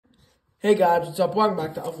Hey guys, what's up? Welcome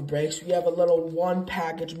back to Alpha Breaks. We have a little one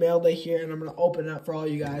package mail day here, and I'm gonna open it up for all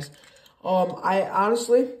you guys. I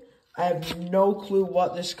have no clue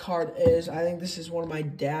what this card is. I think this is one of my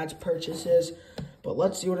dad's purchases, but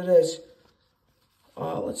let's see what it is.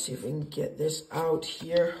 Let's see if we can get this out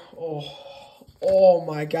here. Oh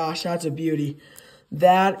my gosh, that's a beauty.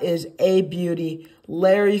 That is a beauty.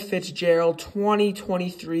 Larry Fitzgerald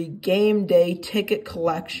 2023 Game Day Ticket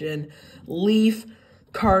Collection. Leaf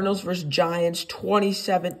Cardinals vs. Giants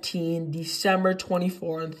 2017, December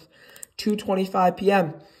 24th, 2:25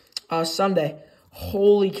 p.m. Sunday.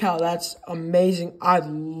 Holy cow, that's amazing. I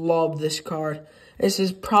love this card. This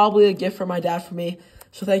is probably a gift from my dad for me.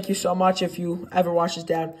 So thank you so much if you ever watch this,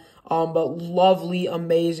 Dad. But lovely,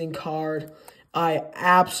 amazing card. I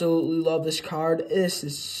absolutely love this card. This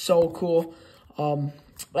is so cool.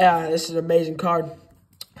 Yeah, this is an amazing card.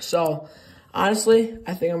 So, honestly,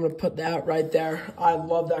 I think I'm going to put that right there. I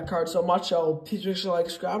love that card so much. So, please make sure to like,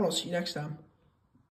 subscribe, and I'll see you next time.